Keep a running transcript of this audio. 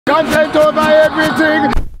Content over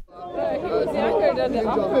everything.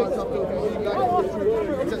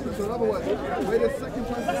 So in other words, where the second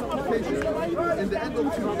person supplication in the end of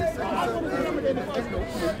two, the second in the end of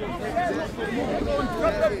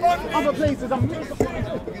Other places,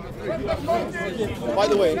 By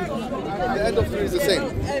the way, the end of three is the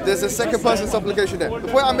same. There's a second person supplication there. The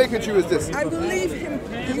point I'm making to you is this. I will leave him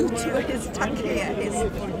due to his taqiyya,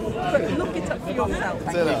 but look it up for yourself.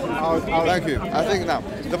 Thank you. I think now.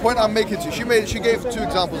 The point I'm making to you, she gave two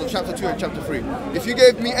examples of chapter 2 and chapter 3. If you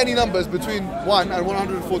gave me any numbers between 1 and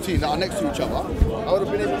 114 that are next to each other, I would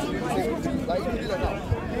have been able to do the same. Like you can do that now.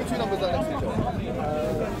 Give me two numbers that are next to each other.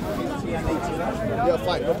 80 and 81. Yeah,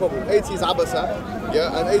 fine, no problem. 80 is Abasa,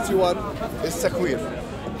 yeah, and 81 is Takwir.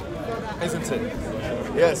 Isn't it?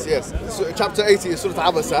 Yes, yes. So chapter 80 is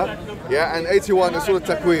Surah Abasa, yeah, and 81 is Surah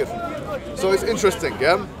Takwir. So it's interesting,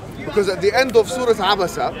 yeah? Because at the end of Surah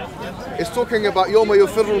Abasa, it's talking about Yawma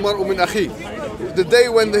yufirru al-mar'u min akhi, the day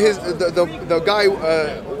when the guy,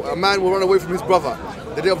 a man will run away from his brother,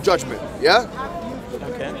 the day of judgment, yeah?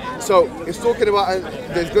 Okay. So it's talking about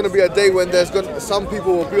there's going to be a day when some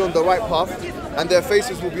people will be on the right path and their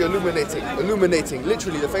faces will be illuminating,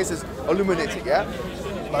 literally the faces illuminating, yeah?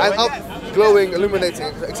 And up, glowing,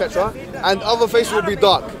 illuminating, etc. And other faces will be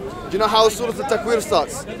dark. Do you know how Surah Al-Takwir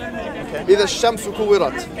starts? إِذَا الشَّمْسُ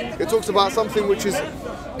كُوِّرَتْ. It talks about something which is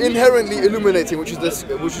inherently illuminating, which is the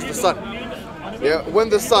sun. Yeah, when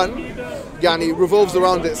the sun, revolves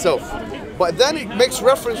around itself. But then it makes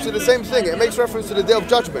reference to the same thing. It makes reference to the Day of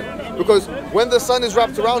Judgment, because when the sun is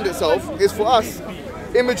wrapped around itself, is for us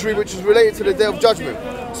imagery which is related to the Day of Judgment.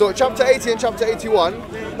 So chapter 80 and chapter 81,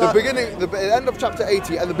 the end of chapter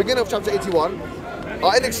 80 and the beginning of chapter 81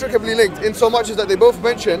 are inextricably linked, in so much as that they both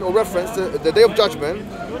mention or reference the Day of Judgment.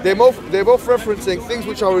 They're both referencing things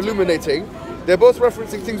which are illuminating. They're both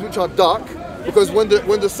referencing things which are dark, because when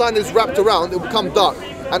the sun is wrapped around, it will become dark.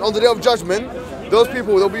 And on the Day of Judgment,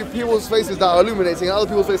 there'll be people's faces that are illuminating and other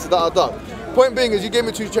people's faces that are dark. Point being is, you gave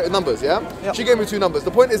me two numbers, yeah? Yep. She gave me two numbers.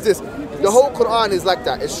 The point is this: the whole Quran is like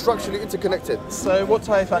that. It's structurally interconnected. So what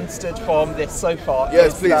I've understood from this so far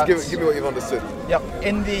yes, is please that, give me what you've understood. Yep.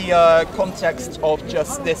 In the context of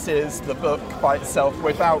just this is the book by itself,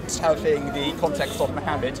 without having the context of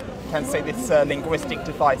Mohammed, you can say this is a linguistic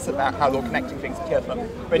device about how you're connecting things together.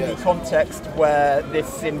 But in the context where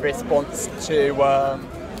this is in response to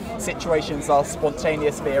situations are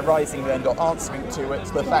spontaneously arising and are answering to it,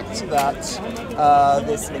 the fact that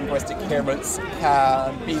this linguistic coherence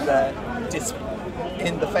can be there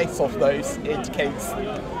in the face of those indicates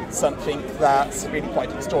something that's really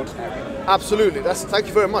quite extraordinary. Absolutely, thank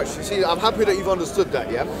you very much. You see, I'm happy that you've understood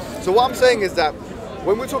that, yeah? So what I'm saying is that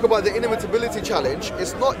when we talk about the inimitability challenge,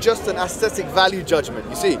 it's not just an aesthetic value judgment,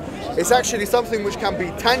 you see. It's actually something which can be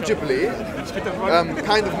tangibly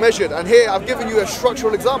kind of measured. And here I've given you a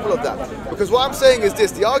structural example of that. Because what I'm saying is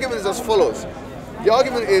this: the argument is as follows. The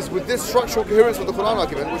argument is, with this structural coherence of the Quran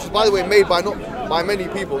argument, which is, by the way, made by many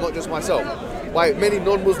people, not just myself, by many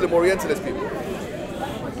non-Muslim Orientalist people.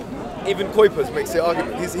 Even Kuipers makes the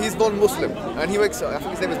argument. He's non-Muslim, and he makes, I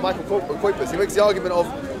think his name is Michael Kuipers, he makes the argument of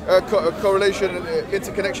correlation and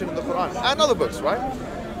interconnection in the Quran and other books, right?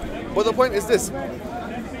 But the point is this.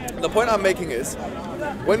 The point I'm making is,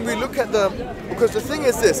 when we look at because the thing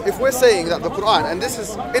is this: if we're saying that the Quran, and this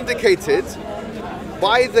is indicated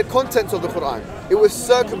by the contents of the Quran, it was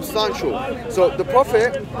circumstantial. So the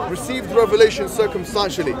Prophet received revelation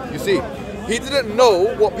circumstantially. You see, he didn't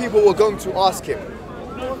know what people were going to ask him.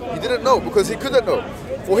 He didn't know, because he couldn't know.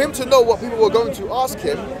 For him to know what people were going to ask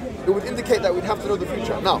him, it would indicate that we'd have to know the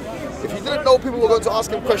future. Now, if he didn't know people were going to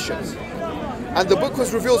ask him questions, and the book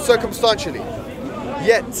was revealed circumstantially,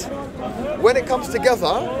 yet when it comes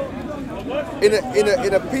together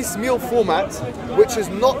in a piecemeal format, which is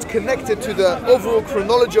not connected to the overall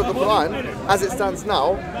chronology of the Quran as it stands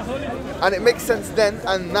now, and it makes sense then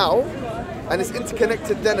and now, and it's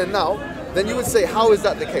interconnected then and now, then you would say, how is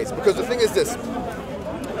that the case? Because the thing is this: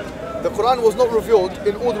 the Quran was not revealed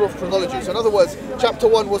in order of chronology. So in other words, chapter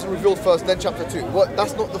 1 wasn't revealed first, then chapter 2.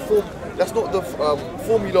 That's not the form. That's not the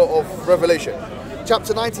formula of revelation.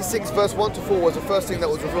 Chapter 96, verse 1 to 4 was the first thing that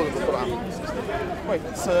was revealed in the Quran. Wait,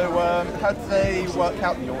 so how did they work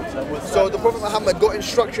out the order? So the Prophet Muhammad got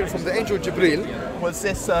instruction from the angel Jibreel. Was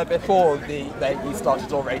this before he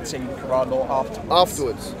started orating the Quran, or afterwards?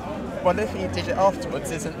 Afterwards. Well, if he did it afterwards,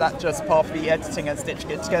 isn't that just part of the editing and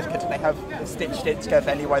stitching it together? Couldn't they have stitched it together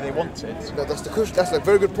any way they wanted? No, that's a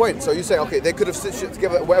very good point. So you say, okay, they could have stitched it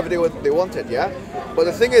together whatever they wanted, yeah? But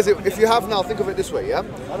the thing is, if you have now, think of it this way, yeah?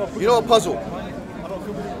 You know a puzzle?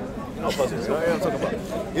 You know puzzles, yeah? You know what I'm talking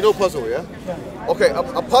about? You know puzzle, yeah? Okay,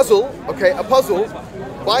 a puzzle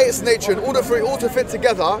by its nature, in order for it all to fit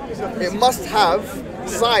together, it must have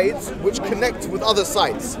sides which connect with other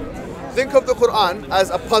sides. Think of the Quran as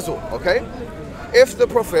a puzzle, okay? If the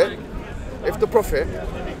Prophet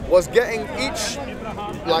was getting each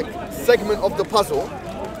like segment of the puzzle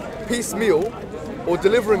piecemeal or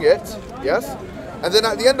delivering it, yes? And then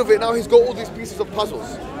at the end of it, now he's got all these pieces of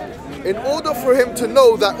puzzles. In order for him to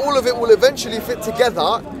know that all of it will eventually fit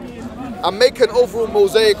together and make an overall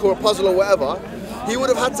mosaic or a puzzle or whatever, he would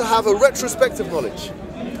have had to have a retrospective knowledge.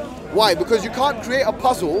 Why? Because you can't create a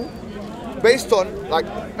puzzle based on, like,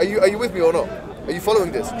 are you with me or not? Are you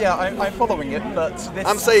following this? Yeah, I'm following it, but this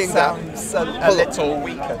I'm saying sounds a little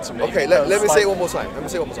weaker to me. Okay, let me say it one more time.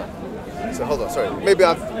 So hold on, sorry. Maybe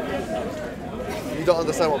you don't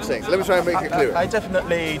understand what I'm saying. So let me try and make it clearer. I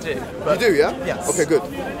definitely do. You do, yeah? Yes. Okay, good.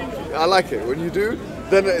 I like it. When you do,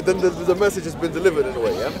 then the message has been delivered in a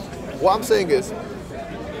way, yeah? What I'm saying is,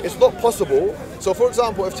 it's not possible. So for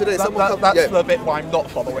example, if today someone comes... That's the bit where I'm not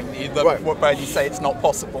following you, where you say it's not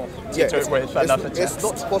possible to do it with another text. It's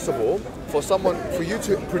not possible for you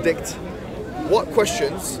to predict what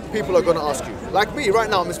questions people are going to ask you. Like me, right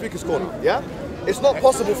now, I'm in Speaker's Corner, yeah? It's not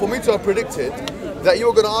possible for me to have predicted that you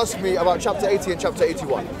were going to ask me about chapter 80 and chapter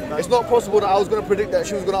 81. It's not possible that I was going to predict that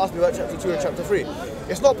she was going to ask me about chapter 2 and chapter 3.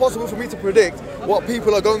 It's not possible for me to predict what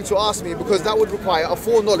people are going to ask me because that would require a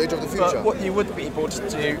foreknowledge of the future. But what you would be able to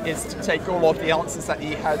do is to take all of the answers that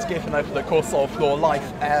you had given over the course of your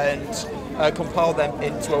life and compile them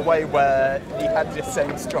into a way where you had the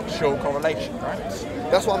same structural correlation, right?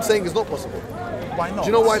 That's what I'm saying is not possible. Why not? Do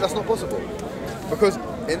you know why that's not possible? Because,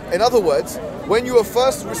 in other words, when you were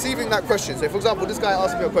first receiving that question, say for example, this guy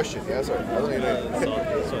asked me a question, yeah, sorry, I don't even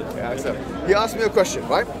know. Yeah, accept. He asked me a question,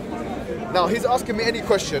 right? Now, he's asking me any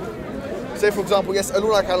question. Say for example,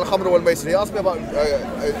 يسألونك عن الخمر والميسر. He asked me about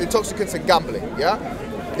intoxicants and gambling, yeah?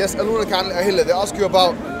 يسألونك عن الأهلة. They ask you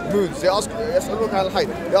about moons. They ask يسألونك عن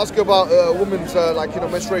الحيض. They ask you about women's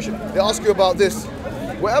menstruation. They ask you about this,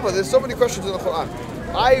 whatever. There's so many questions in the Quran.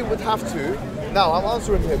 I would have to, now I'm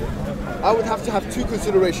answering him, I would have to have two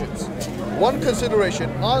considerations. One consideration,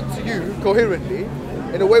 answer you coherently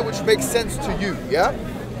in a way which makes sense to you, yeah?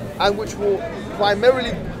 And which will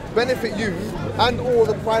primarily benefit you and all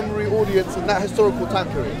the primary audience in that historical time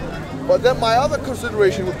period. But then my other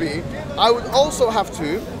consideration would be, I would also have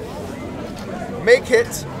to make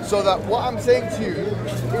it so that what I'm saying to you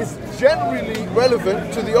is generally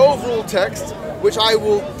relevant to the overall text, which I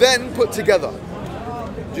will then put together.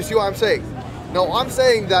 Do you see what I'm saying? Now, I'm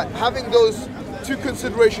saying that having those two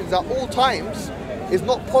considerations at all times is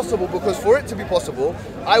not possible because for it to be possible,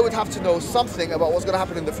 I would have to know something about what's going to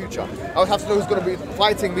happen in the future. I would have to know who's going to be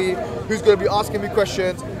fighting me, who's going to be asking me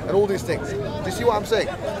questions, and all these things. Do you see what I'm saying?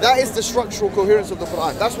 That is the structural coherence of the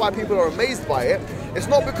Quran. That's why people are amazed by it. It's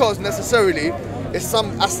not because necessarily it's some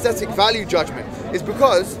aesthetic value judgment. It's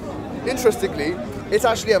because, interestingly, it's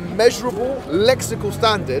actually a measurable lexical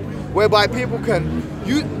standard whereby people can,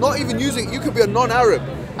 not even using, you could be a non-Arab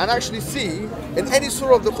and actually see in any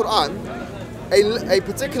surah of the Quran, a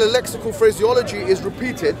particular lexical phraseology is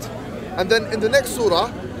repeated, and then in the next surah,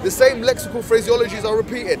 the same lexical phraseologies are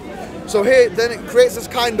repeated. So here, then it creates this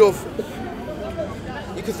kind of,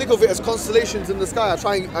 you can think of it as constellations in the sky. I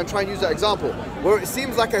try and use that example, where it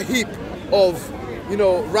seems like a heap of,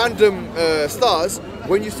 random stars.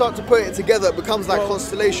 When you start to put it together, it becomes like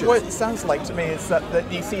constellations. What it sounds like to me is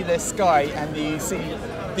that you see this sky and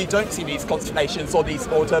you don't see these constellations or these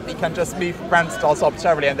order. You can just move random stars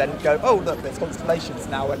arbitrarily and then go, oh look, there's constellations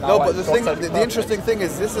now. And now no, but the interesting thing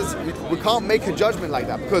is, we can't make a judgment like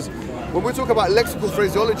that because when we talk about lexical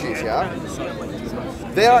phraseologies, yeah,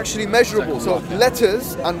 they are actually measurable. So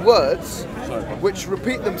letters and words which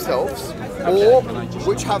repeat themselves or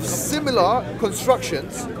which have similar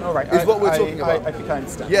constructions is what we're talking about. I think I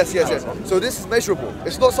understand. Yes. So this is measurable.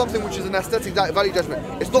 It's not something which is an aesthetic value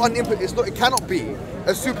judgment. It's not an input. It cannot be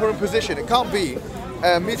a superimposition. It can't be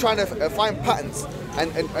me trying to find patterns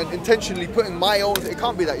and intentionally putting my own. It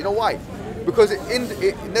can't be that. You know why? Because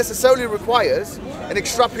it necessarily requires an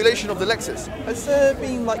extrapolation of the lexis. Has there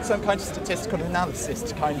been like some kind of statistical analysis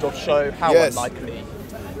to kind of show how unlikely?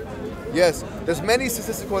 Yes, there's many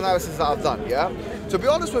statistical analyses that I've done, yeah? To be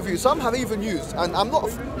honest with you, some have even used, and I'm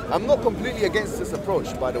not completely against this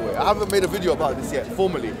approach, by the way. I haven't made a video about this yet,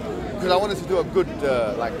 formally, because I wanted to do a good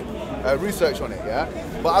research on it, yeah?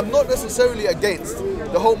 But I'm not necessarily against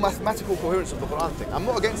the whole mathematical coherence of the Quran thing. I'm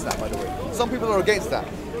not against that, by the way. Some people are against that.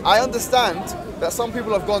 I understand that some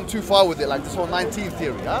people have gone too far with it, like this whole 19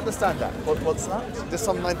 theory. I understand that. What's that? There's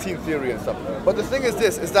some 19 theory and stuff. But the thing is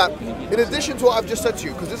this, is that in addition to what I've just said to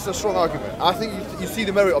you, because this is a strong argument, I think you see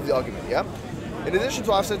the merit of the argument, yeah? in addition to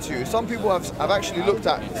what I've said to you, some people have actually looked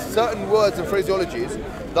at certain words and phraseologies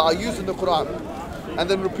that are used in the Quran and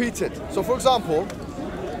then repeated. So for example,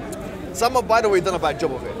 some have, by the way, done a bad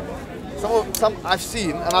job of it. Some I've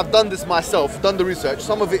seen, and I've done this myself, done the research,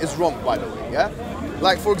 some of it is wrong, by the way, yeah?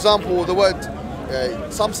 Like for example, the word,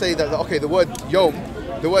 some say that, okay, the word yom,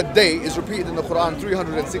 the word day is repeated in the Quran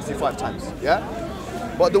 365 times, yeah?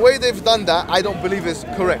 But the way they've done that, I don't believe is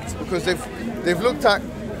correct, because they've looked at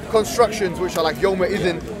constructions which are like yoma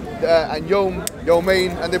idin and yom,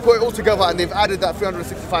 yomain, and they put it all together and they've added that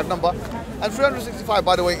 365 number. And 365,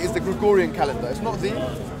 by the way, is the Gregorian calendar. It's not the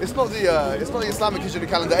Islamic Hijri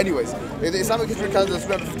calendar, anyways. The Islamic Hijri calendar is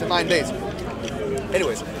 359 days.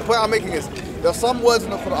 Anyways, the point I'm making is there are some words in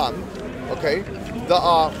the Quran, okay, that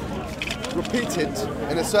are repeated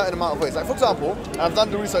in a certain amount of ways. Like for example, and I've done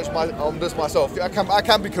the research on this myself. I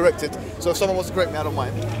can be corrected. So if someone wants to correct me, I don't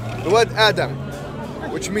mind. The word Adam,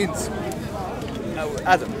 which means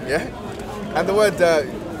Adam, yeah, and the word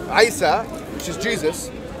Isa, which is Jesus,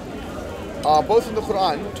 are both in the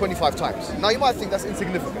Quran 25 times. Now you might think that's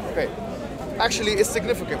insignificant, okay? Actually, it's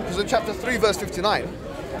significant because in chapter 3, verse 59,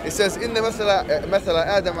 it says, "Inna mathala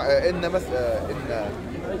Adam, inna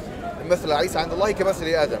mathala Isa, and Allah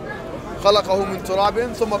kamathali Adam, khalaqahu min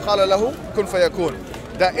turabin, thumma qala lahu kun fayakun."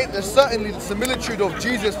 That there's certainly the similitude of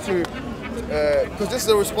Jesus to, because this is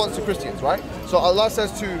a response to Christians, right? So Allah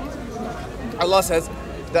says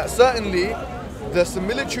that certainly the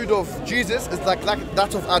similitude of Jesus is like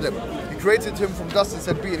that of Adam. Created him from dust and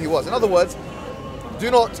said be, and he was. In other words,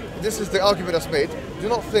 this is the argument that's made, do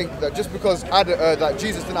not think that just because that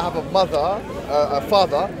Jesus didn't have a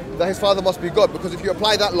father, that his father must be God, because if you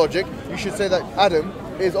apply that logic, you should say that Adam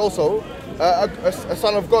is also a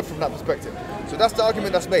son of God from that perspective. So that's the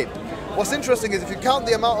argument that's made. What's interesting is if you count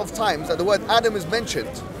the amount of times that the word Adam is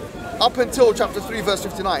mentioned, up until chapter 3 verse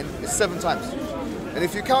 59, it's 7 times. And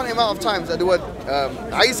if you count the amount of times that the word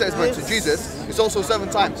Isa is mentioned, Jesus, it's also 7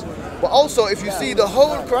 times. But also, if you see the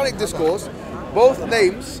whole Quranic discourse, both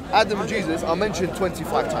names, Adam and Jesus, are mentioned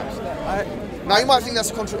 25 times. Now you might think that's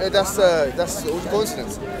a coincidence,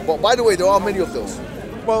 but by the way, there are many of those.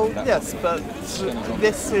 Well, yes, but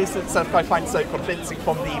this is itself I find so convincing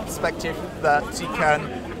from the perspective that you can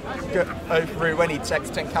go through any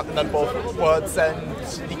text and count the number of words, and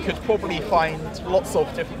you could probably find lots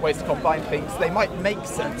of different ways to combine things. They might make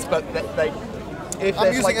sense, but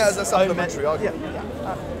I'm using it as a supplementary argument. Yeah.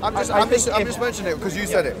 I'm just mentioning it because you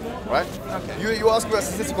said it, right? Okay. You asked about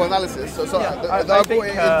statistical analysis, so I brought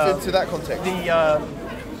it into that context. The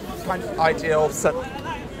kind of idea of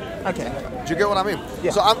okay. Do you get what I mean?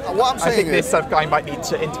 Yeah. So what I'm saying I think is, this guy might need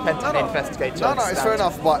to independently investigate. No, it's fair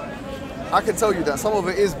enough, but I can tell you that some of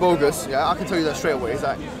it is bogus. Yeah, I can tell you that straight away. Is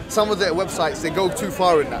that some of their websites, they go too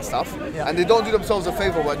far in that stuff, and they don't do themselves a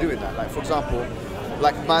favor by doing that. Like for example,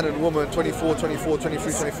 like man and woman, 24, 24,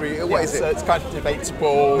 23, 23. What is it? So it's kind of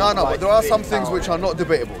debatable. No, but there are some things which are not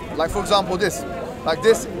debatable. Like for example, this. Like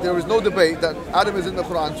this, there is no debate that Adam is in the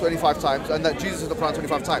Quran 25 times and that Jesus is in the Quran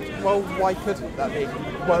 25 times. Well, why couldn't that be?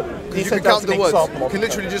 Well, you can count the words. You can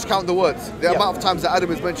literally just count the words. The amount of times that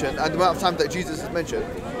Adam is mentioned and the amount of times that Jesus is mentioned.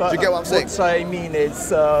 But, do you get what I'm saying? What I mean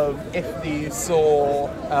is, if you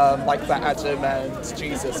saw like that Adam and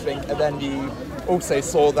Jesus thing, and then you also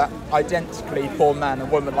saw that identically for man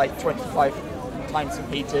and woman, like 25 times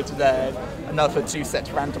repeated, then another 2 sets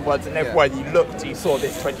of random words, and everywhere you looked, you saw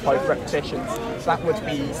this 25 repetitions. That would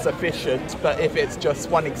be sufficient. But if it's just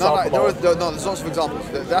one example, there's lots of examples.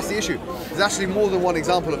 That's the issue. There's actually more than one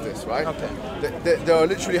example of this, right? Okay. There are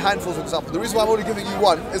literally handfuls of examples. The reason why I'm only giving you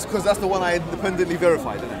one is because that's the one I independently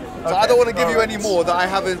verified. So I don't want to give you any more that I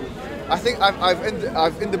haven't. I think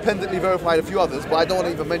I've independently verified a few others, but I don't want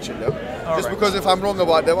to even mention them. Just because if I'm wrong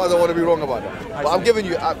about them, I don't want to be wrong about them. But I'm giving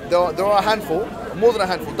you, there are a handful, more than a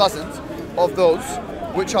handful, dozens of those,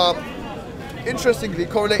 which are interestingly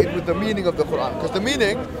correlated with the meaning of the Quran. Because the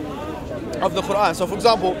meaning of the Quran, so for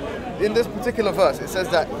example, in this particular verse, it says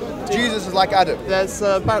that Jesus is like Adam. There's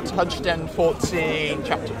about 114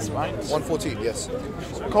 chapters, right? 114, yes.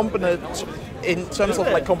 In terms of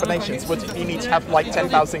like combinations, would you need to have like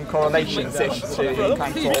 10,000 correlations-ish to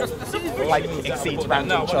kind of like exceed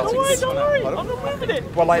random chartings?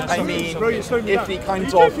 Well, I mean, if you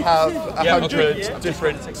kind of have 100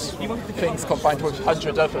 different things combined with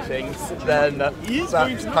 100 other things, then that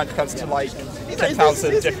kind of comes to like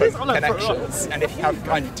 10,000 different connections. And if you have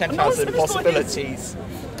kind of 10,000 possibilities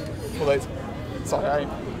for those, sorry.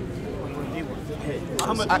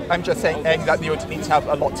 I'm just saying that you would need to have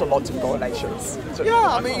a lot of correlations. Yeah,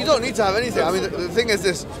 I mean, you don't need to have anything. I mean, the thing is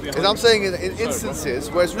this, is I'm saying in instances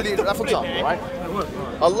where it's really, for example, right?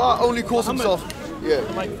 Allah only calls himself Yeah.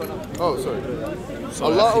 Oh, sorry.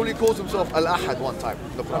 Allah only calls himself Al-Ahad one time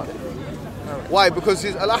in the Quran. Why? Because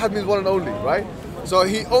Al-Ahad means one and only, right? So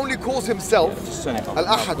he only calls himself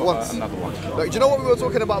Al-Ahad once. Like, do you know what we were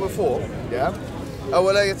talking about before? Yeah?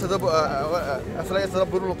 أَوَلَا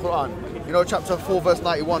يَتَدَبَّرُونَ الْقُرْآنَ. You know, chapter 4, verse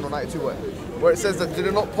 91 or 92, where it says that they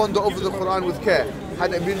did not ponder over the Quran with care.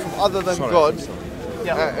 Had it been from other than God,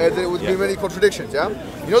 there would be many contradictions, yeah?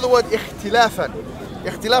 You know the word ikhtilafan?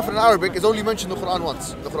 Ikhtilaf in Arabic is only mentioned in the Quran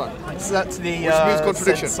once, the Quran. So that's the which means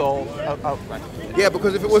contradiction. Right. Yeah,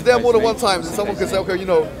 because if it was there more than one time, then someone could say, okay, you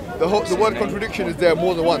know, the word contradiction is there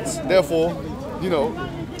more than once. Therefore, you know.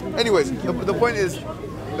 Anyways, the point is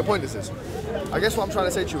this. I guess what I'm trying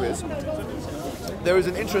to say to you is, there is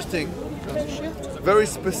an interesting, very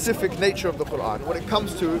specific nature of the Quran when it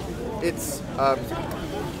comes to its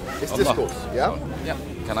discourse. Yeah. Yeah.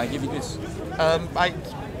 Can I give you this?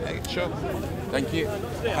 Sure. Thank you.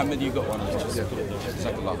 Mohammed, you got one.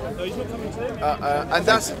 And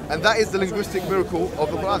that is the linguistic miracle of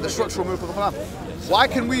the Quran, the structural miracle of the Quran. Why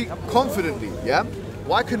can we confidently,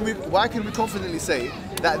 Why can we confidently say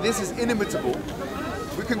that this is inimitable?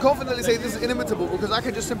 We can confidently say this is inimitable because I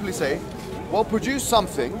can just simply say, well, produce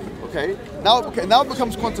something, okay? Now it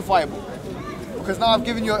becomes quantifiable. Because now I've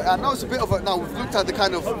given you, I know it's a bit of a, now we've looked at the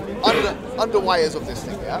kind of underwires of this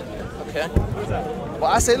thing, yeah? Okay. But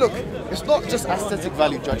I say, look, it's not just aesthetic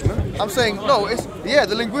value judgment. I'm saying, no,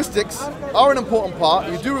 the linguistics are an important part.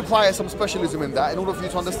 You do require some specialism in that in order for you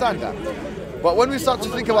to understand that. But when we start to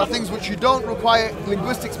think about things which you don't require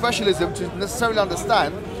linguistic specialism to necessarily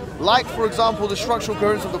understand, like, for example, the structural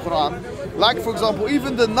coherence of the Quran, like, for example,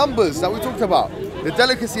 even the numbers that we talked about, the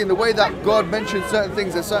delicacy in the way that God mentions certain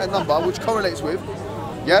things, a certain number, which correlates with,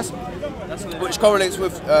 which correlates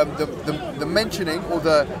with the mentioning or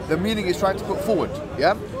the meaning he's trying to put forward,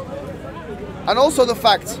 and also the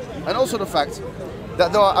fact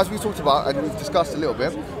that there are, as we talked about and we've discussed a little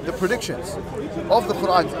bit, the predictions of the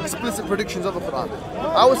Quran, explicit predictions of the Quran.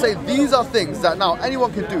 I would say these are things that now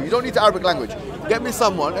anyone can do. You don't need the Arabic language. Get me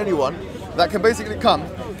anyone that can basically come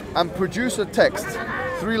and produce a text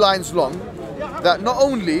 3 lines long that not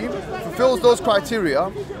only fulfills those criteria,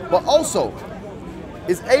 but also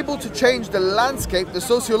is able to change the landscape, the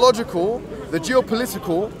sociological, the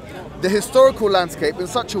geopolitical, the historical landscape in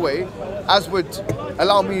such a way as would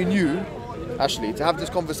allow me and you, Ashley, to have this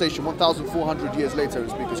conversation 1,400 years later in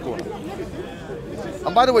Speaker's Corner.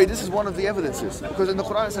 And by the way, this is one of the evidences, because in the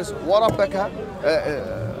Quran it says, وَرَفَعْنَا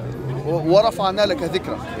لَكَ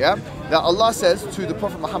ذِكْرًا, that Allah says to the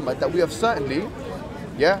Prophet Muhammad that we have certainly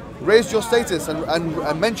raised your status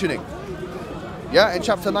and mentioning, in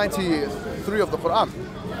chapter 93 of the Quran.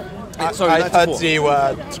 I heard you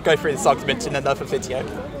go through this argument in another video.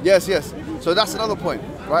 Yes. So that's another point,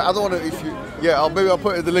 right? I don't want to, maybe I'll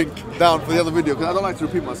put the link down for the other video because I don't like to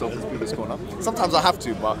repeat myself in Speaker's Corner. Sometimes I have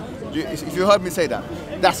to, but if you heard me say that,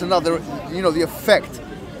 that's another, the effect,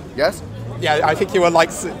 yes? Yeah, I think you were like,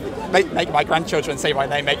 make my grandchildren say my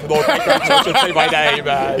name, make more grandchildren say my name.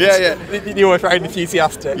 You were very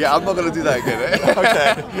enthusiastic. Yeah, I'm not going to do that again.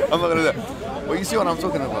 Okay. I'm not going to do that. Well, you see what I'm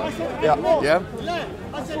talking about? Yeah.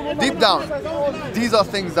 Deep down, these are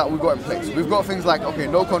things that we've got in place. We've got things like, okay,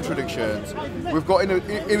 no contradictions. We've got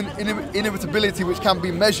inevitability which can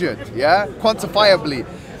be measured, quantifiably.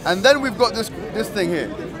 And then we've got this thing here,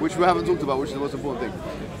 which we haven't talked about, which is the most important thing.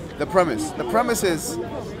 The premise. The premise is,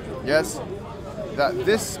 that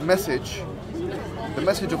this message, the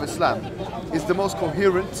message of Islam, is the most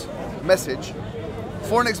coherent message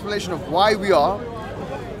for an explanation of why we are,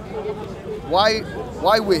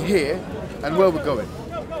 why we're here, and where we're going.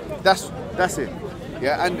 That's it.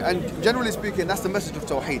 And generally speaking, that's the message of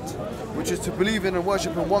Tawheed, which is to believe in and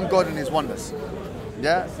worship in one God and His oneness.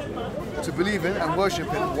 To believe in and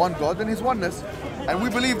worship in one God and His oneness. And we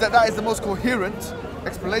believe that that is the most coherent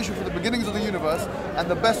explanation for the beginnings of the universe and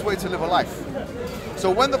the best way to live a life. So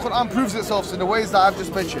when the Quran proves itself in the ways that I've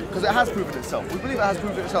just mentioned, because it has proven itself, we believe it has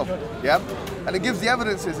proven itself, and it gives the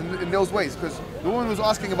evidences in those ways, because the woman was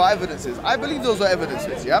asking about evidences. I believe those are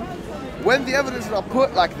evidences, When the evidences are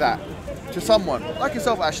put like that to someone, like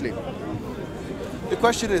yourself, Ashley, the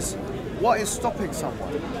question is, what is stopping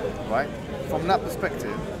someone, right, from that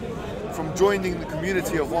perspective, from joining the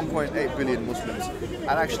community of 1.8 billion Muslims and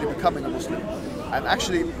actually becoming a Muslim and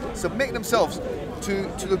actually submitting themselves to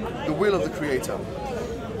the will of the Creator?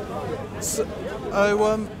 So,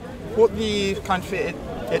 what you kind of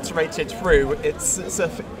iterated through,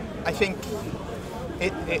 I think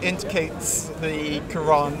it indicates the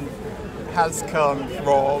Quran has come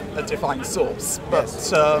from a divine source, but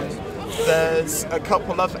there's a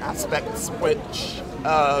couple of aspects which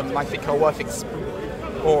I think are worth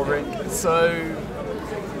exploring. So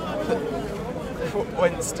for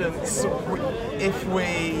instance,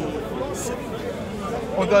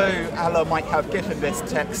 although Allah might have given this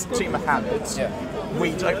text to Muhammad,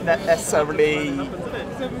 we don't necessarily.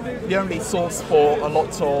 The only source for a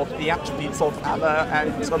lot of the attributes of Allah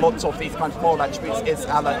and a lot of these kind of moral attributes is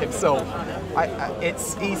Allah Himself.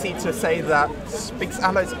 It's easy to say that because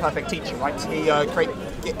Allah is a perfect teacher, right? He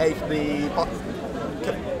gave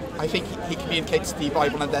I think he communicated the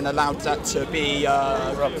Bible and then allowed that to be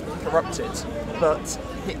corrupted. But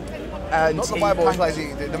not the Bible, it's like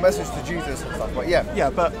the message to Jesus and stuff. But yeah,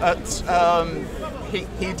 but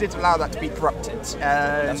he did allow that to be corrupted.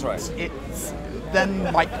 And that's right.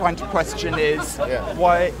 Then my kind of question is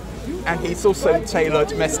why, and he's also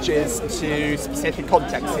tailored messages to specific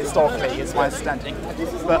contexts historically, is my understanding.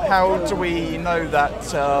 But how do we know that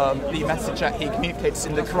the message that he communicates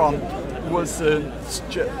in the Quran wasn't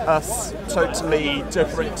just totally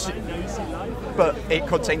different, but it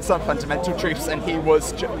contained some fundamental truths, and he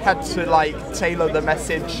had to tailor the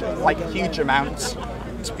message a huge amount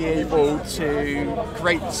to be able to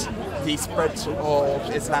create the spread of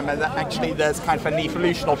Islam, and that actually there's kind of an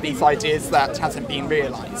evolution of these ideas that hasn't been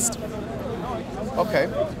realised. Okay.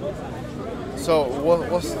 So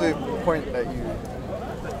what's the point that you...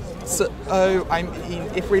 So, I mean,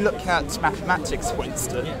 if we look at mathematics, for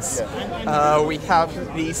instance, we have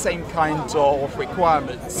the same kind of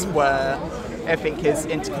requirements where everything is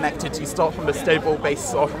interconnected. You start from a stable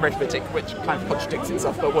basis of arithmetic, which kind of contradicts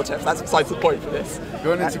itself, but whatever. That's besides the point for this.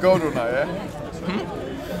 Going into Gödel now, yeah?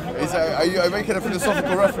 Are you making a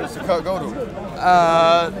philosophical reference to Kurt Gödel?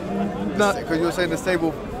 No. Because you were saying the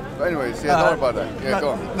stable... Anyways, don't worry about that. Yeah, go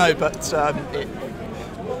on. No, but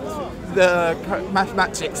the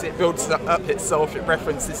mathematics, it builds up itself, it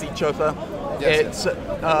references each other. Yes,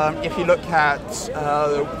 if you look at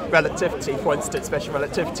relativity, for instance, special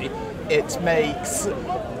relativity, it makes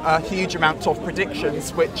a huge amount of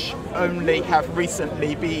predictions which only have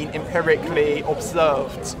recently been empirically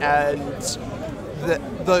observed, and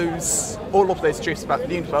all of those truths about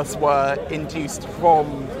the universe were induced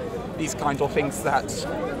from these kind of things that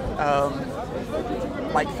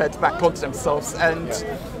fed back onto themselves, and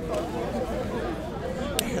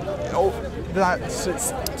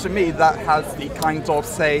to me that has the kind of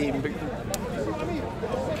same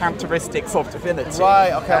characteristics of divinity.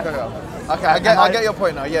 Right, okay, I get your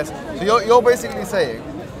point now, yes. So you're basically saying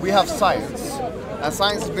we have science, and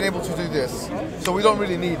science has been able to do this, so we don't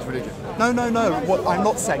really need religion. No. I'm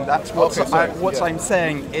not saying that. What I'm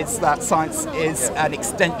saying is that science is an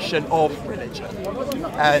extension of religion,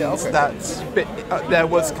 and that there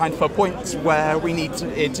was kind of a point where we need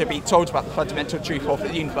to be told about the fundamental truth of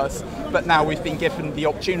the universe, but now we've been given the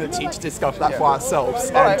opportunity to discover that for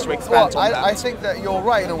ourselves and to expand on that. I think that you're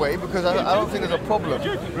right in a way, because I don't think there's a problem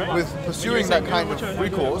with pursuing that kind of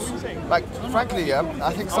recourse. Frankly,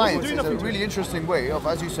 I think science is a really interesting way of,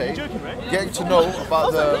 as you say, getting to know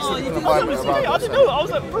about the physical environment around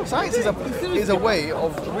us. Science is a way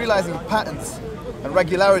of realizing patterns and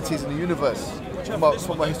regularities in the universe from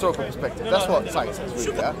a historical perspective. That's what science is,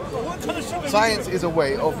 really. Yeah? Science is a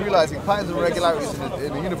way of realizing patterns and regularities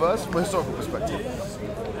in the universe from a historical perspective.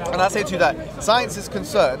 And I say to you that science's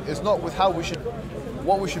concern is not with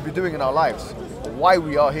what we should be doing in our lives, or why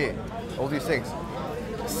we are here, all these things.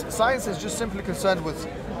 Science is just simply concerned with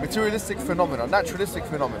materialistic phenomena, naturalistic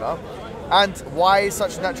phenomena, and why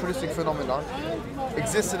such naturalistic phenomena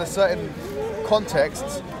exist in a certain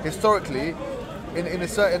context historically, in a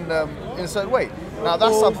certain way. Now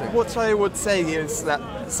that's something. What I would say is that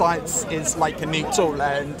science is like a new tool,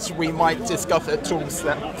 and we might discover tools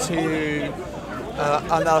to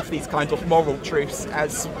unearth these kind of moral truths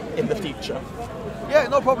as in the future. Yeah,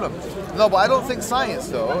 no problem. No, but I don't think science,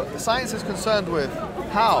 though. Science is concerned with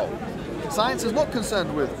how. Science is not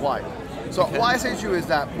concerned with why. So what I say to you is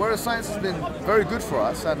that whereas science has been very good for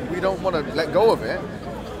us and we don't want to let go of it,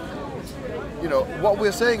 what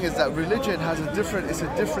we're saying is that religion it's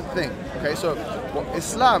a different thing. Okay, so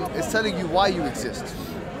Islam is telling you why you exist.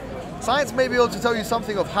 Science may be able to tell you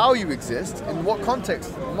something of how you exist, in what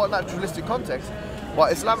context, in what naturalistic context,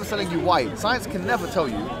 but Islam is telling you why. Science can never tell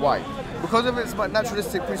you why, because of its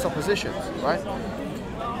naturalistic presuppositions, right?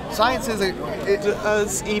 Science is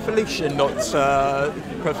Does evolution not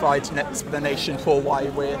provide an explanation for why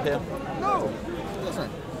we're here? No, it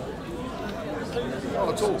doesn't.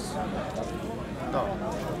 Not at all. No.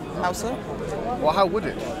 How so? Well, how would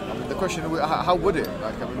it? I mean, the question is, how would it?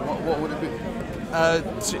 What would it be?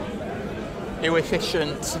 To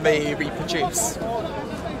efficiently reproduce.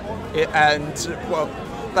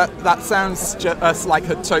 That sounds just like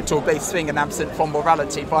a total base thing and absent from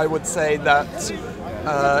morality, but I would say that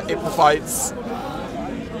it provides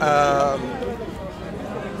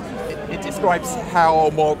describes how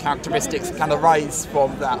moral characteristics can arise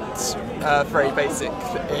from that very basic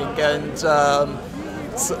thing. And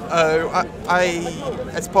so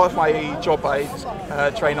as part of my job, I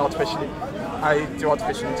do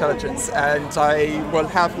artificial intelligence, and I will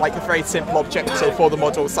have like a very simple objective for the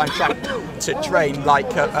models I'm trying to train, like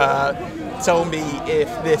tell me if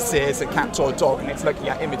this is a cat or a dog, and it's looking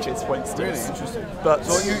at images, for instance. Really interesting. But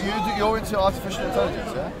So you're into artificial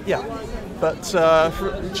intelligence, yeah? yeah, but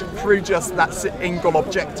through just that single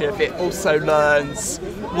objective, it also learns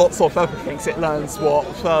lots of other things. It learns what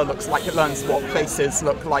fur looks like, it learns what faces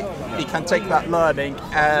look like. It can take that learning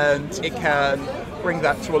and it can bring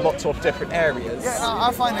that to a lot of different areas. Yeah,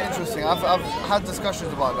 I find it interesting. I've had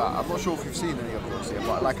discussions about that. I'm not sure if you've seen any of those yet,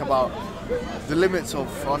 but like about the limits of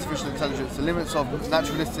artificial intelligence, the limits of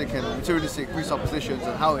naturalistic and materialistic presuppositions,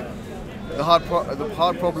 and how the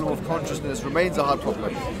hard problem of consciousness remains a hard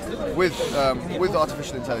problem with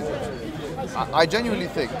artificial intelligence. I genuinely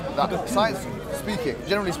think that science speaking,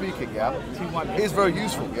 generally speaking, yeah, is very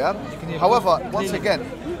useful, yeah. However, once again,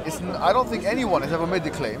 I don't think anyone has ever made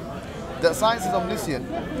the claim that science is omniscient,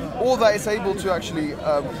 or that it's able to actually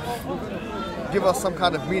give us some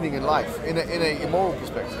kind of meaning in life in a immoral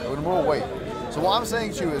perspective, or in a moral way. So what I'm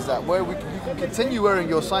saying to you is that where you can continue wearing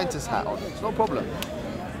your scientist hat on, it's no problem.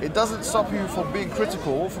 It doesn't stop you from being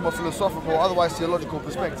critical from a philosophical or otherwise theological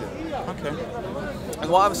perspective. Okay. And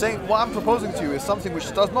what I'm proposing to you is something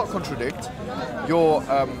which does not contradict your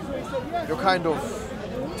kind of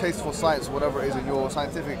taste for science, or whatever it is, in your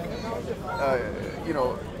scientific,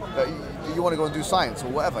 that you want to go and do science or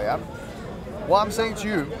whatever, yeah? What I'm saying to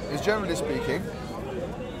you is, generally speaking,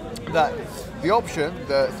 that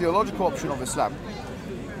the theological option of Islam,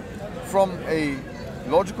 from a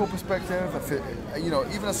logical perspective,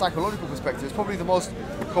 even a psychological perspective, is probably the most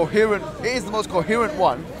coherent. It is the most coherent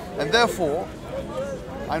one, and therefore,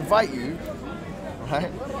 I invite you,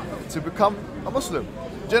 right, to become a Muslim.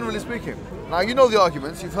 Generally speaking. Now you know the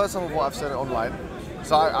arguments. You've heard some of what I've said online,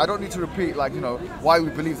 so I don't need to repeat why we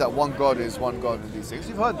believe that one God is one God and these things.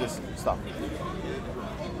 You've heard this stuff.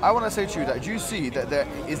 I want to say to you that, do you see that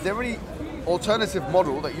is there any alternative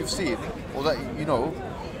model that you've seen, or that you know,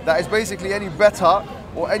 that is basically any better,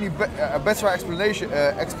 or a better explanation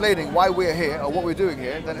explaining why we're here or what we're doing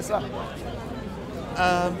here than Islam?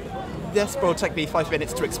 This will take me 5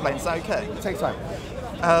 minutes to explain. Is that okay? Take time.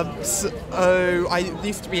 So I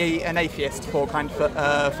used to be an atheist for kind of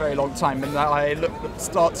a very long time, and I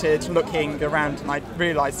started looking around, and I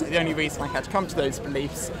realised that the only reason I had to come to those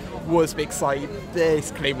beliefs was because I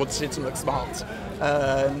basically wanted to look smart.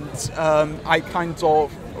 And I kind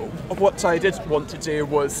of, what I did want to do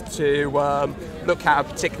was to look at a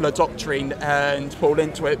particular doctrine and fall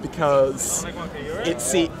into it because it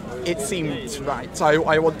seemed right.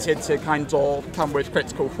 I wanted to kind of come with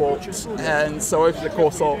critical thought, and so over the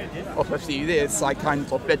course of a few years I kind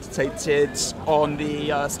of meditated on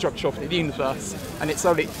the structure of the universe, and it's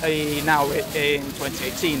only now in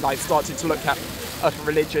 2018 I've started to look at other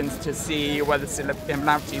religions to see whether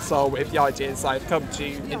similarities are with the ideas I've come to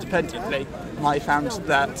independently, and I found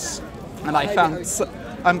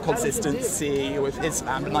some consistency with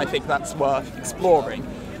Islam, and I think that's worth exploring.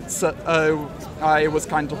 So I was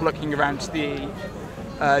kind of looking around the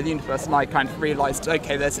universe, and I kind of realised,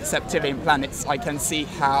 okay, there's septillion planets. I can see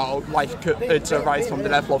how life could arise from the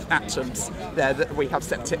level of atoms. There, that we have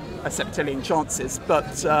septillion chances.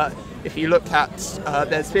 But if you look at,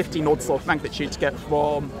 there's 15 orders of magnitude to get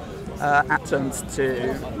from atoms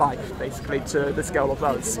to life, basically, to the scale of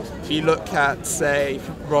us. If you look at, say,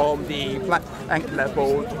 from the Planck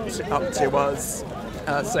level up to us,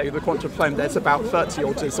 so the quantum foam, there's about 30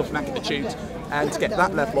 orders of magnitude, and to get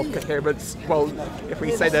that level of coherence, well, if we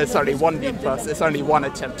say there's only one universe, there's only one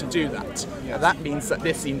attempt to do that. That means that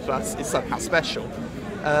this universe is somehow special.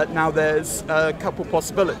 Now there's a couple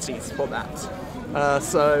possibilities for that.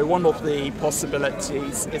 So one of the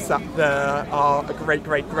possibilities is that there are a great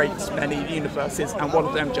many universes, and one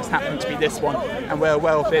of them just happened to be this one, and we're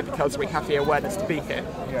aware of it because we have the awareness to be here.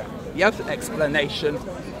 The other explanation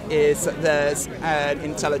is that there's an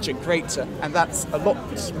intelligent creator, and that's a lot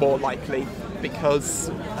more likely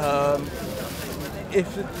because if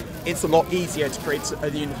it's a lot easier to create a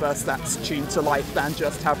universe that's tuned to life than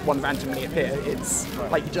just have one randomly appear. It's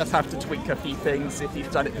like you just have to tweak a few things. If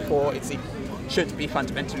you've done it before, it should be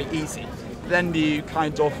fundamentally easy. Then you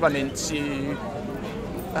kind of run into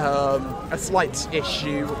a slight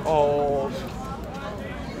issue of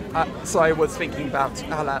so I was thinking about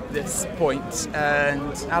Allah at this point,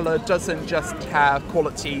 and Allah doesn't just have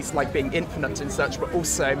qualities like being infinite and such, but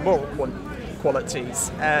also moral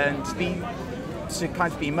qualities. And to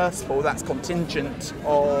kind of be merciful, that's contingent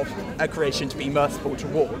of a creation to be merciful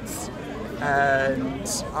towards. And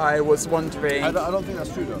I was wondering... I don't think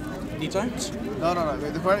that's true though. You don't? No.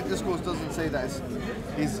 The Quranic discourse doesn't say that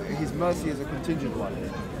his mercy is a contingent one.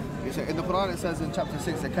 In the Quran it says in chapter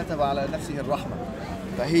 6 that كَتَبَ عَلَى نَفْسِهِ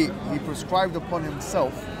الرَّحْمَةِ, that he prescribed upon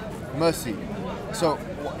himself mercy. So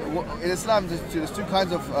in Islam there's two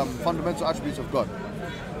kinds of fundamental attributes of God.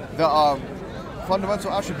 There are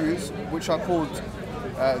fundamental attributes which are called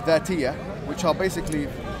dhatiyya, which are basically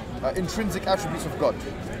intrinsic attributes of God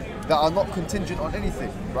that are not contingent on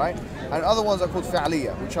anything, right? And other ones are called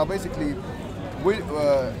fi'aliyya, which are basically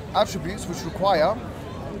attributes which require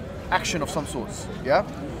action of some sorts, yeah?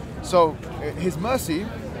 So his mercy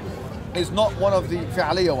is not one of the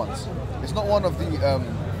fi'aliyya ones. It's not one of the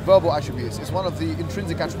verbal attributes. It's one of the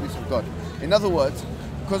intrinsic attributes of God. In other words,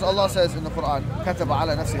 because Allah says in the Quran, كَتَبَ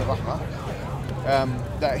عَلَى نَفْسِهِ الرَّحْمَةِ,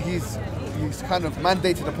 that he's kind of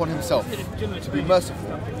mandated upon himself to be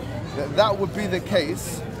merciful. That would be the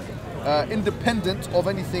case independent of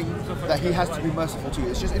anything that he has to be merciful to.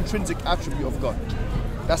 It's just intrinsic attribute of God.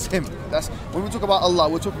 That's him. That's when we talk about Allah,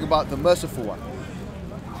 we're talking about the merciful one.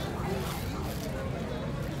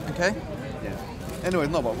 Okay. Yeah. Anyway,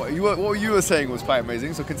 no, but what you were saying was quite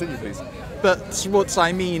amazing, so continue please. But what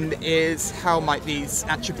I mean is, how might these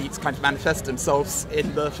attributes kind of manifest themselves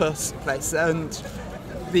in the first place? And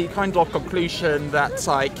the kind of conclusion that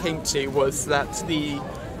I came to was that the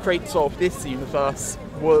creator of this universe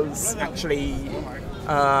was actually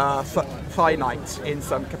finite in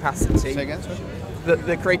some capacity. Say again, sorry?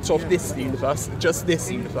 The creator of this universe, just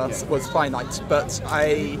this universe, was finite. But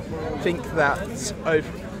I think that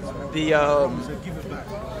the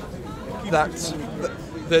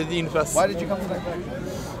universe... Why did you come to that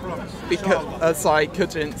conclusion? Because I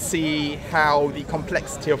couldn't see how the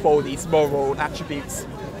complexity of all these moral attributes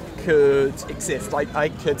could exist. I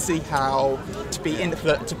could see how to be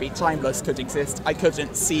infinite, to be timeless could exist. I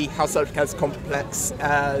couldn't see how something as complex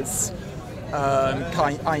as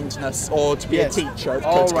kindness or to be a teacher could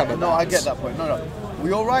come about. No, I get that point. No. Well,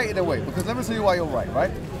 you're right in a way, because let me tell you why you're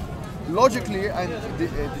right? Logically and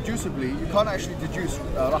deducibly, you can't actually deduce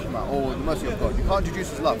rahmah or the mercy of God. You can't deduce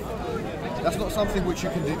his love. That's not something which you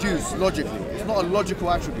can deduce logically. It's not a logical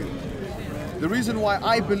attribute. The reason why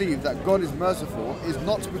I believe that God is merciful is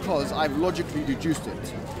not because I've logically deduced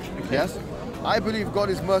it. Yes? I believe God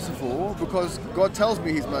is merciful because God tells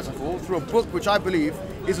me he's merciful through a book which I believe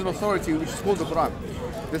is an authority, which is called the Quran.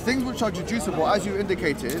 The things which are deducible, as you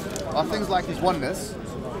indicated, are things like his oneness,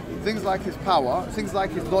 things like his power, things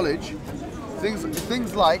like his knowledge,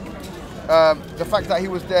 things like the fact that he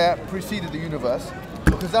was there preceded the universe,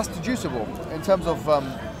 because that's deducible in terms of a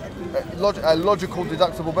logical,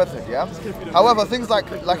 deductible method, yeah? However, things like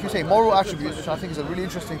you say, moral attributes, which I think is a really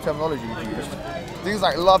interesting terminology you've used, things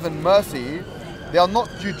like love and mercy, they are not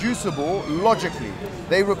deducible logically.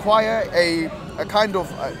 They require a kind of,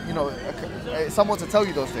 someone to tell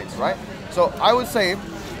you those things, right? So I would say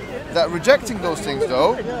that rejecting those things,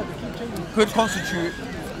 though, could constitute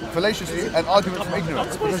fallaciously an argument from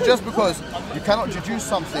ignorance. Because just because you cannot deduce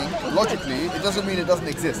something logically, it doesn't mean it doesn't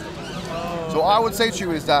exist. So I would say to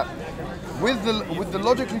you is that with the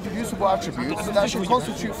logically deducible attributes, that should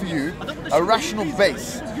constitute for you a rational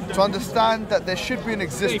base to understand that there should be an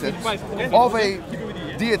existence of a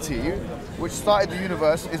deity which started the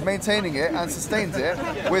universe, is maintaining it and sustains it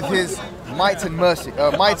with his might and mercy,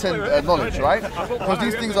 might and knowledge, right? Because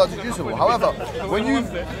these things are deducible. However, when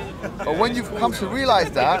you've come to realize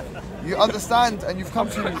that, you understand and you've come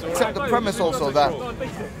to accept the premise also that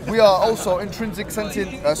we are also intrinsic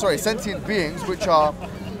sentient beings which are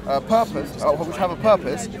which have a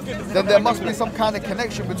purpose, then there must be some kind of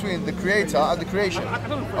connection between the creator and the creation.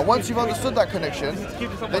 And once you've understood that connection,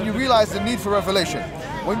 then you realize the need for revelation.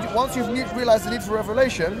 Once you've realized the need for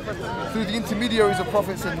revelation through the intermediaries of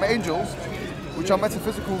prophets and angels, which are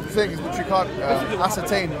metaphysical things which you can't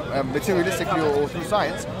ascertain materialistically or through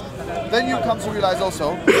science, then you come to realize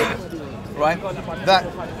also, right, that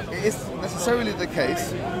it is necessarily the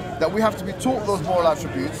case that we have to be taught those moral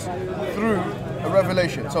attributes through a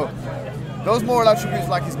revelation. So those moral attributes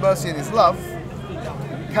like his mercy and his love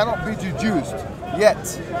cannot be deduced.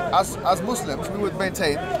 Yet, as Muslims, we would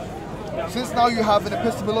maintain, since now you have an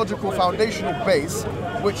epistemological foundational base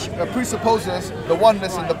which presupposes the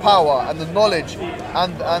oneness and the power and the knowledge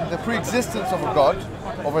and the pre-existence of a God,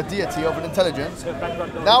 of a deity, of an intelligence,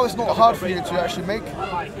 now it's not hard for you to actually make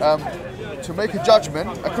a judgment,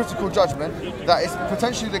 a critical judgment, that is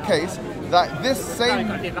potentially the case that this same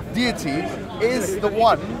deity is the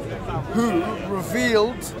one who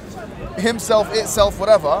revealed himself, itself,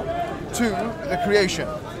 whatever, to the creation.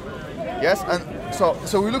 Yes, and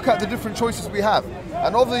So we look at the different choices we have,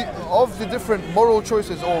 and of the different moral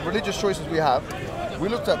choices or religious choices we have, we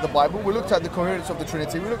looked at the Bible, we looked at the coherence of the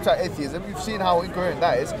Trinity, we looked at atheism. We've seen how incoherent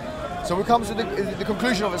that is. So we come to the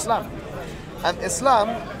conclusion of Islam, and Islam,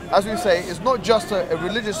 as we say, is not just a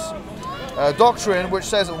religious doctrine which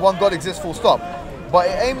says that one God exists, full stop, but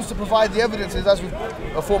it aims to provide the evidences, as we've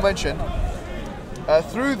aforementioned,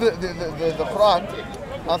 through the Quran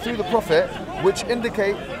and through the Prophet, which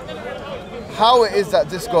indicate how it is that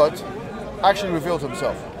this God actually revealed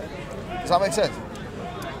himself. Does that make sense?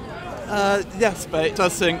 Yes, but it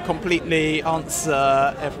doesn't completely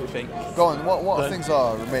answer everything. Go on, what things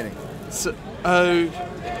are remaining? So,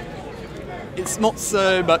 it's not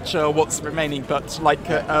so much what's remaining, but like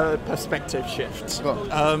a perspective shift. Go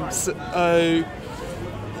on.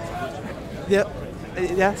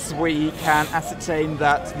 Yes, we can ascertain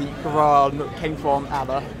that the Quran came from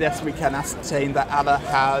Allah. Yes, we can ascertain that Allah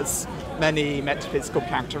has many metaphysical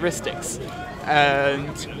characteristics,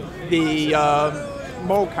 and the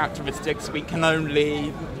moral characteristics we can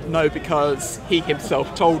only know because he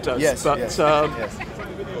himself told us. Yes, but yes.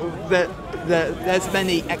 there's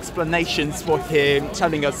many explanations for him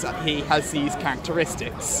telling us that he has these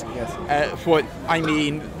characteristics. Yes.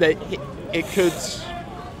 It could.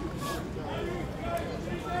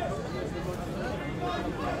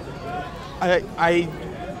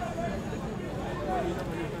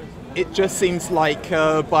 It just seems like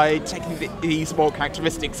by taking these moral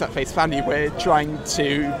characteristics at face value, we're trying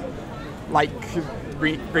to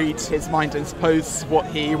read his mind and suppose what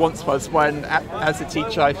he wants of us. When, as a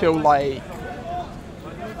teacher, I feel like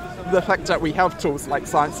the fact that we have tools like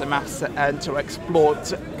science and maths and to explore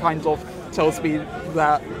kind of tells me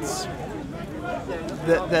that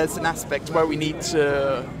there's an aspect where we need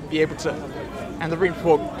to be able to. And the room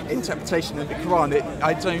for interpretation in the Quran,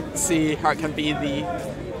 I don't see how it can be the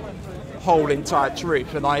whole entire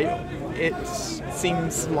truth, and it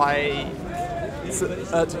seems like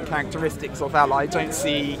certain characteristics of Allah. I don't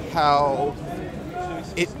see how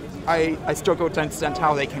it. I struggle to understand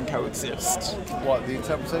how they can coexist. What, the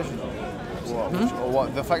interpretation? Or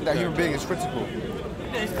what? The fact that human being is critical?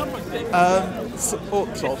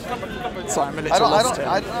 Sort of. Sorry, I'm a little lost here.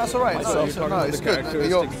 That's all right. No, it's good.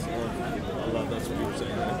 That's what you were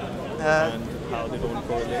saying, right? And how they don't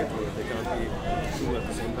correlate, or they can't be true at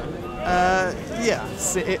the same time?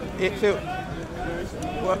 Yes, it feels.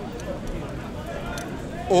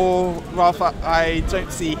 Or rather, I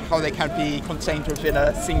don't see how they can be contained within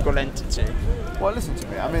a single entity. Well, listen to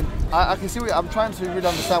me. I mean, I can see I'm trying to really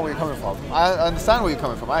understand where you're coming from. I understand where you're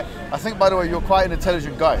coming from. I think, by the way, you're quite an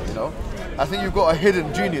intelligent guy, you know? I think you've got a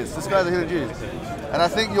hidden genius. This guy's a hidden genius. And I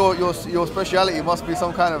think your speciality must be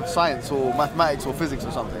some kind of science or mathematics or physics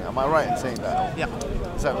or something. Am I right in saying that? Yeah.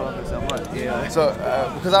 Is that what I'm right? Yeah. So,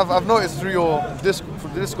 because I've noticed through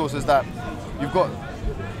the discourses that you've got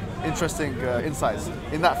interesting insights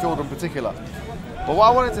in that field in particular. But what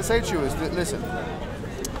I wanted to say to you is that, listen,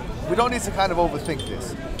 we don't need to kind of overthink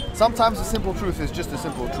this. Sometimes the simple truth is just a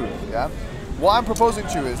simple truth, yeah? What I'm proposing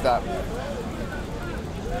to you is that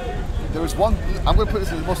there is one, I'm going to put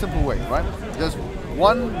this in the most simple way, right? There's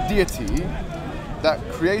one deity that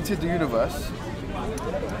created the universe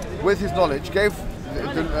with his knowledge, gave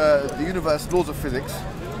the universe laws of physics,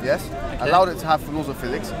 yes? Okay. Allowed it to have laws of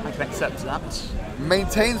physics. I can accept that.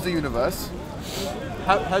 Maintains the universe.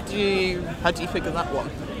 How do you figure that one?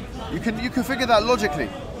 You can figure that logically,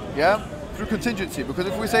 yeah? Through contingency, because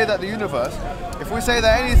if we say that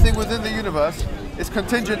anything within the universe is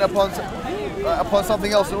contingent upon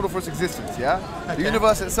something else in order for its existence, yeah? Okay. The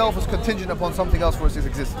universe itself is contingent upon something else for its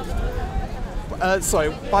existence.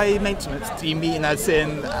 So, by maintenance, do you mean as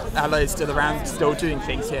in Allah is still around, still doing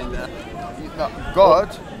things here and there? No,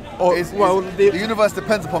 God, the universe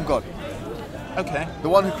depends upon God. Okay. The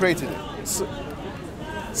one who created it.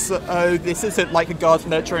 So this isn't like a garden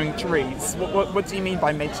nurturing trees. What do you mean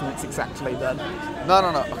by maintenance exactly then?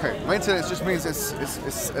 No. Okay, maintenance just means it's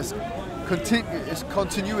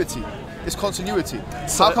continuity. It's continuity.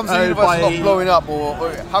 So how comes the universe is not blowing up, or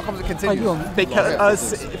how comes it continues?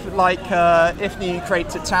 Because if you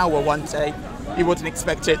create a tower one day, you wouldn't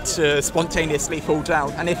expect it to spontaneously fall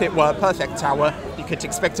down. And if it were a perfect tower, you could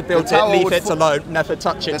expect to build it, leave it alone, never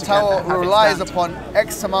touch it. The tower relies upon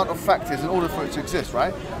X amount of factors in order for it to exist,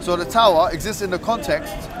 right? So the tower exists in the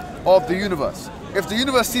context of the universe. If the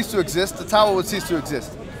universe ceased to exist, the tower would cease to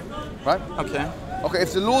exist, right? Okay. Okay,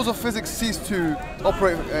 if the laws of physics cease to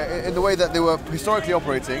operate in the way that they were historically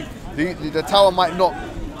operating, the tower might not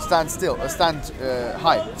stand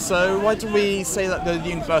high. So why do we say that the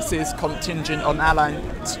universe is contingent on Allah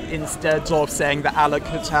instead of saying that Allah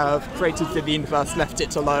could have created the universe, left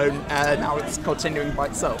it alone, and now it's continuing by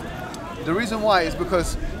itself? The reason why is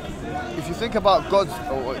because if you think about God's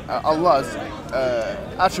or Allah's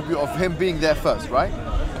attribute of Him being there first, right?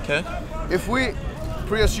 Okay. If we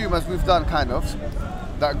pre-assume, as we've done kind of,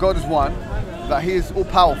 that God is one, that He is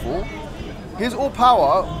all-powerful, His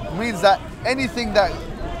all-power means that anything that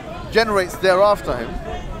generates thereafter Him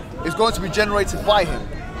is going to be generated by Him.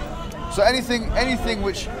 So anything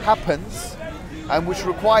which happens and which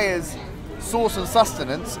requires source and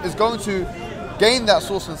sustenance is going to gain that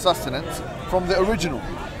source and sustenance from the original.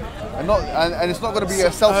 And it's not going to be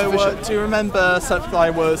a self-sufficient. Do you remember something I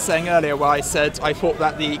was saying earlier where I said I thought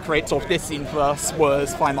that the creator of this universe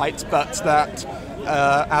was finite, but that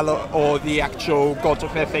Allah, or the actual God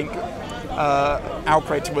of everything, our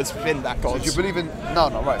creator was within that God? So do you believe in... No,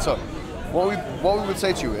 right. So what we would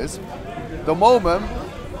say to you is, the moment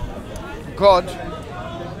God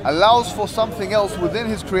allows for something else within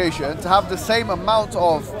His creation to have the same amount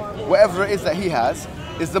of whatever it is that He has,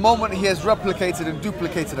 is the moment He has replicated and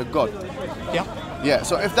duplicated a God. Yeah. Yeah,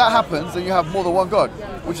 so if that happens, then you have more than one God,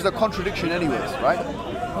 which is a contradiction anyways, right?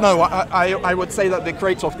 No, I would say that the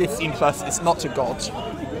creator of this universe is not a God.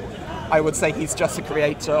 I would say He's just a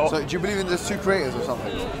creator. So do you believe in there's two creators or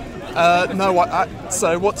something? No,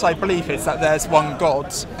 so what I believe is that there's one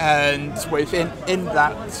God, and in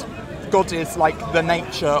that, God is like the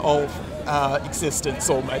nature of existence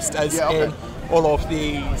almost, as in all of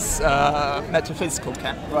these metaphysical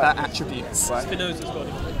attributes. Right. Spinoza's God.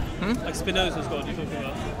 Like Spinoza's God you're talking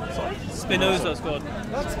about. Sorry? Spinoza's God.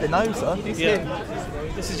 Spinoza? Who's him?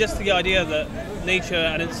 This is just the idea that nature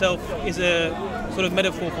and itself is a sort of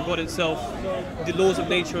metaphor for God itself, the laws of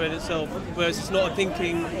nature in itself, whereas it's not a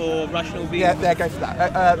thinking or rational being. Yeah, go for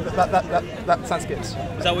that. That sounds good. Is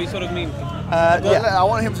that what you sort of mean? Yeah, I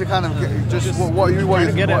want him to kind of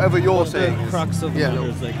whatever you're saying. The crux of the matter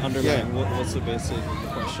is like underlying. Yeah. What's the basic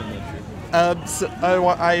question that you?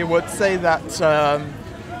 I would say that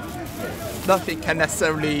nothing can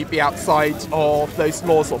necessarily be outside of those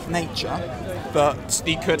laws of nature, but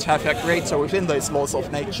you could have a creator within those laws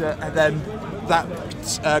of nature, and then that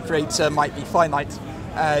creator might be finite,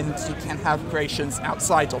 and you can have creations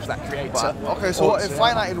outside of that creator. Right. Okay, so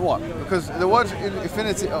finite in what? Because the word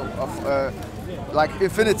infinity like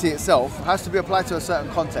infinity itself has to be applied to a certain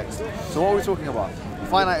context. So what are we talking about?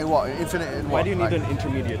 Finite in what? Infinite in what? Why do you need an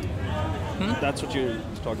intermediate? That's what you're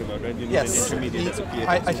talking about, right? You need an intermediate as a creator.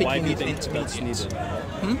 I think why you do you need think that's needed?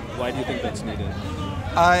 Why do you think that's needed?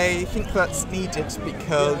 I think that's needed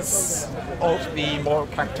because of the moral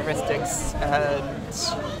characteristics and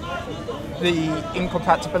the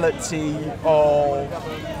incompatibility of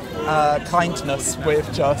kindness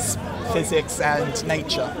with just physics and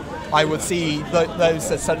nature. I would see those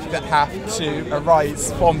as something that have to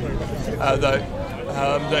arise from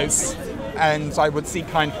those, and I would see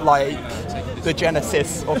kind of like the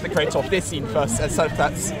genesis of the creator of this universe as something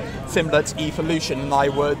that's similar to evolution, and I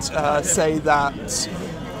would say that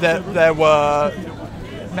there were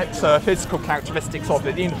metaphysical characteristics of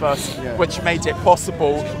the universe which made it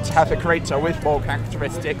possible to have a creator with moral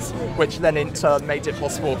characteristics, which then in turn made it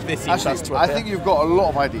possible for this universe to appear. I think you've got a lot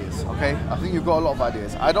of ideas, okay? I think you've got a lot of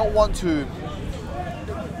ideas. I don't want to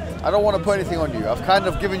put anything on you. I've kind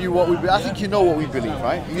of given you what we believe. I think you know what we believe,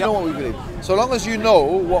 right? You know what we believe. So long as you know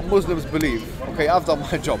what Muslims believe, okay, I've done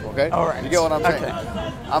my job, okay? All right. You get what I'm saying? Okay.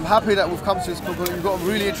 I'm happy that we've come to this conclusion. You've got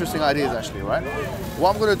really interesting ideas, actually, right?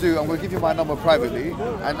 What I'm going to do, I'm going to give you my number privately,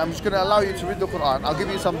 and I'm just going to allow you to read the Quran. I'll give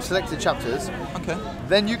you some selected chapters. Okay.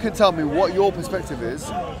 Then you can tell me what your perspective is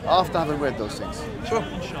after having read those things. Sure.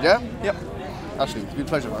 Yeah? Yep. Actually, it's been a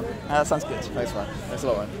pleasure, man. That sounds good. Thanks, man. Thanks a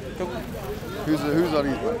lot, man. Cool. Who's on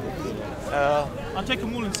these, man? I'll take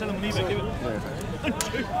them all and sell them on eBay. Give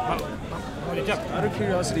it. Out of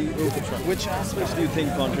curiosity, which aspects do you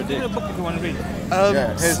think contradict? A book if you want to read.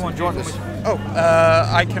 Here's, do you want this?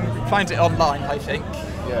 I can find it online, I think.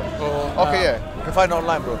 Yeah. Okay, yeah. You can find it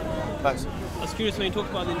online, bro. Thanks. I was curious when you talk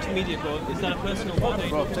about the intermediate God, is that a personal God?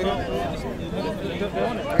 Bro, take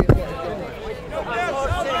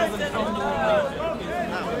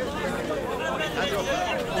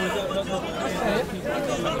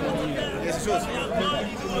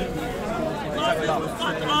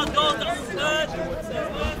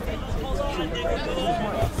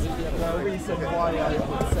The reason why I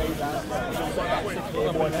would say that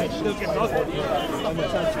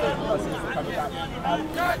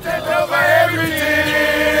Content over everything!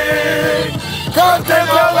 Content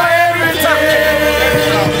over everything!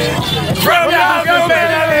 From the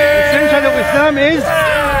essential of Islam is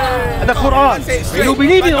the Quran. You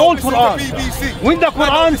believe in all Quran. When the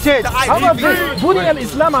Quran said, how about this? بني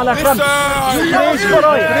الإسلام على خمس.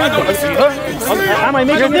 Am I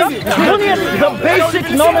making it up? The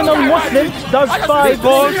basic nominal Muslim does 5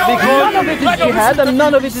 because none of it is jihad and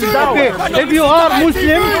none of it is dawah. okay, if you are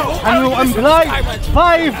Muslim and you imply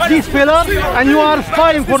 5 these pillars and you are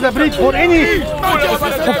spying for the bridge for any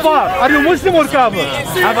kuffar, are you Muslim or kafir?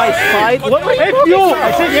 Have I spied? What were you If you,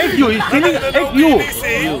 I said if you, he's telling if you.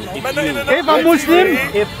 If a Muslim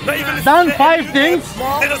done 5 things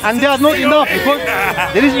and they are not enough because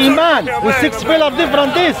there is Iman with 6 pillars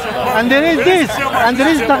different this and there is this and there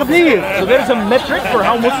is Taqdeer. So there's a metric for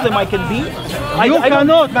how Muslim I can be? You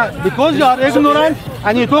cannot, man, because you are ignorant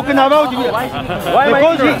and you're talking about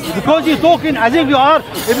because you're talking as if you are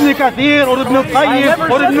Ibn Kathir or Ibn Qayyim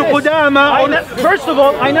or Ibn Qudama. First of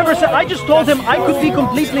all, I never said. I just told him I could be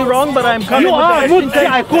completely wrong, but I'm coming. You are.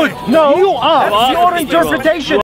 I could. No, you are. That's your interpretation.